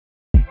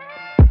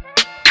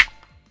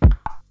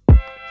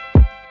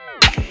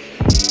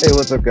Hey,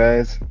 what's up,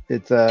 guys?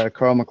 It's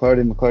Carl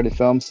McLarty, McLarty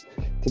Films.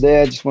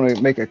 Today, I just want to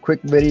make a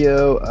quick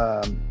video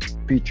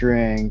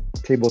featuring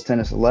Table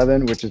Tennis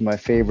 11, which is my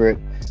favorite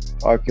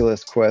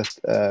Oculus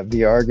Quest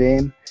VR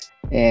game,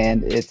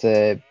 and it's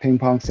a ping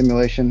pong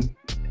simulation,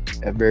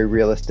 a very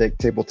realistic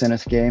table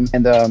tennis game.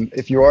 And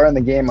if you are in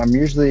the game, I'm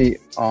usually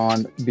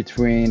on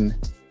between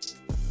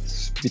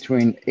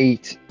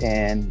 8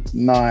 and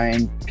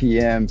 9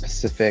 p.m.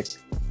 Pacific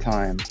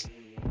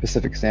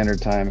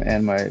Standard Time,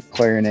 and my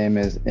player name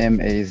is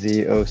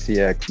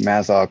mazocx,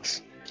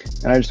 mazocx.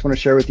 And I just want to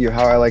share with you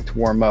how I like to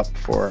warm up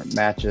for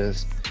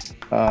matches.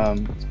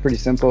 It's pretty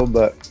simple,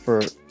 but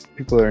for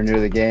people that are new to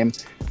the game,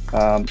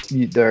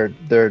 there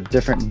are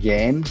different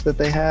games that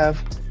they have,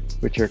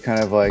 which are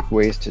kind of like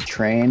ways to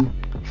train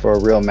for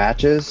real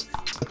matches.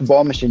 With the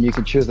ball machine, you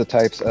can choose the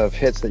types of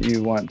hits that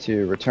you want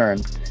to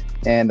return.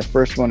 And the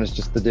first one is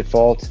just the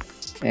default,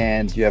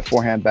 and you have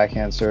forehand,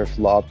 backhand serve,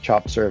 lob,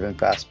 chop serve, and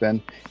fast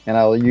spin. And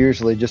I'll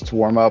usually, just to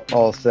warm up,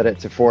 I'll set it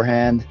to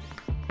forehand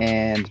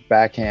and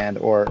backhand,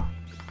 or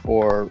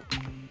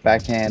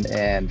backhand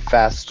and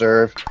fast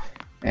serve,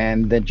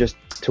 and then just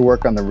to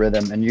work on the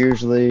rhythm. And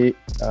usually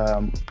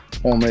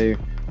only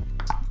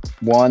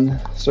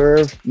one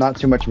serve, not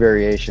too much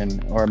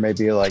variation, or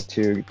maybe like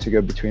two to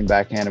go between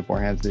backhand and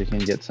forehand, so you can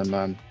get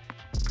some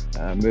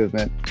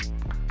movement,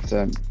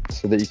 so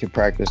that you can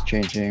practice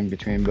changing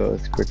between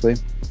both quickly.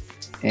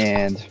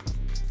 And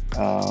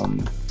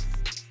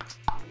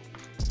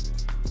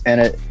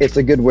it's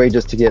a good way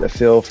just to get a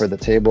feel for the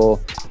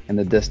table and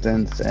the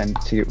distance, and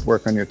to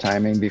work on your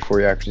timing before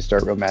you actually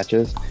start real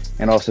matches,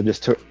 and also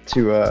just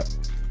to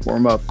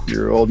warm up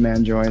your old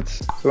man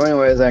joints. So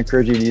anyways, I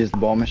encourage you to use the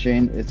ball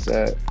machine.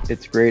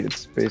 It's great.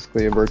 It's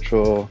basically a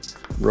virtual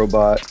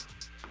robot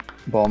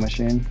ball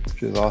machine,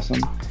 which is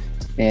awesome.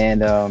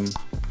 And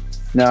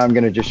now I'm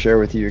going to just share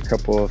with you a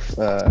couple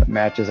of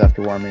matches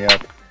after warming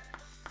up.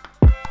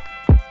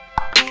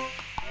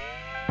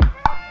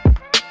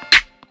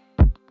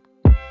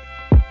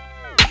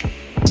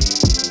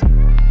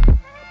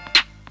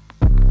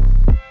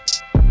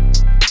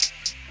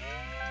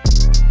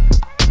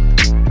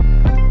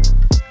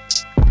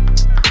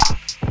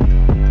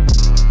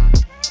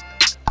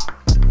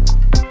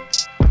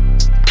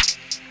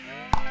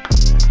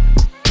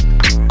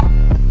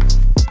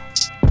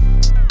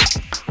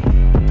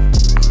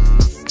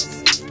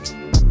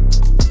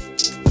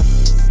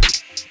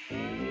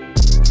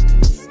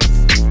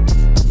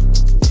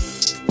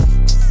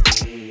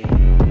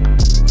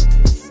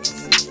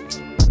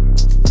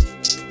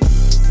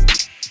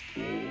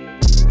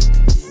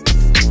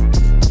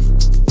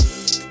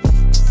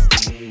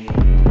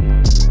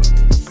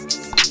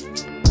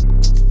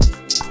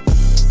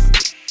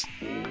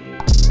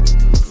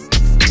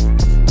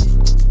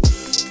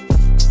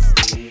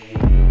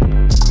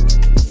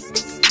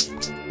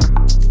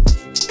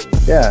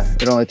 Yeah,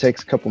 it only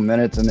takes a couple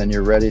minutes, and then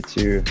you're ready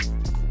to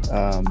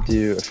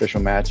do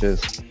official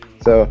matches.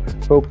 So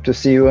hope to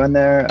see you in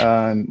there.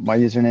 My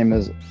username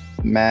is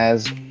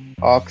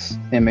mazocx,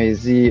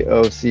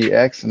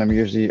 mazocx, and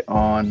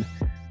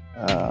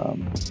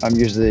I'm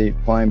usually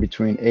playing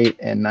between 8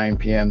 and 9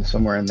 p.m.,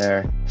 somewhere in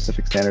there,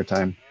 Pacific Standard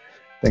Time.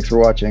 Thanks for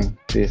watching.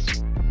 Peace.